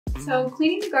So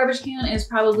cleaning the garbage can is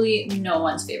probably no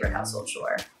one's favorite household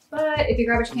chore. But if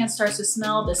your garbage can starts to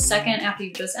smell the second after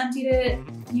you've just emptied it,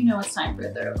 you know it's time for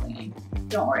a thorough cleaning.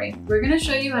 Don't worry, we're gonna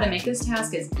show you how to make this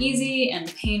task as easy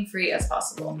and pain-free as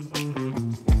possible.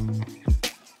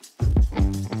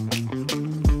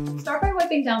 Start by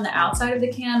wiping down the outside of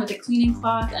the can with a cleaning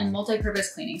cloth and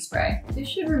multi-purpose cleaning spray. This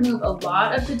should remove a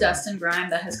lot of the dust and grime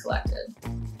that has collected.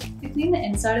 To clean the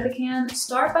inside of the can,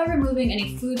 start by removing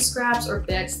any food scraps or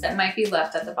bits that might be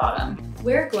left at the bottom.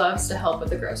 Wear gloves to help with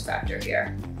the gross factor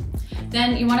here.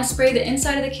 Then you want to spray the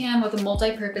inside of the can with a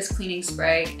multi-purpose cleaning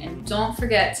spray, and don't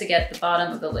forget to get the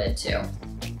bottom of the lid too.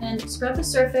 Then scrub the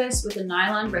surface with a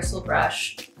nylon bristle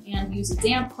brush and use a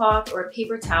damp cloth or a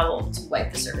paper towel to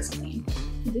wipe the surface clean.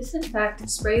 To disinfect,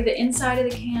 spray the inside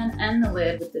of the can and the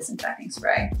lid with disinfecting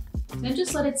spray. Then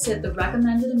just let it sit the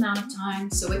recommended amount of time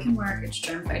so it can work its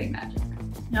germ-fighting magic.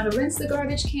 Now to rinse the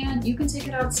garbage can, you can take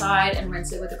it outside and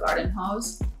rinse it with a garden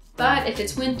hose. But if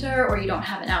it's winter or you don't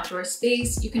have an outdoor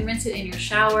space, you can rinse it in your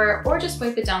shower or just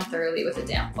wipe it down thoroughly with a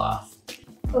damp cloth.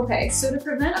 Okay, so to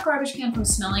prevent a garbage can from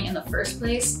smelling in the first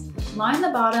place, line the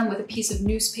bottom with a piece of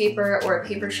newspaper or a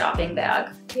paper shopping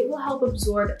bag. It will help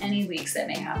absorb any leaks that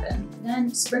may happen. Then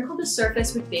sprinkle the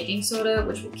surface with baking soda,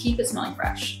 which will keep it smelling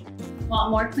fresh. Want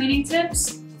more cleaning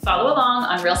tips? Follow along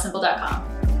on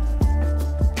realsimple.com.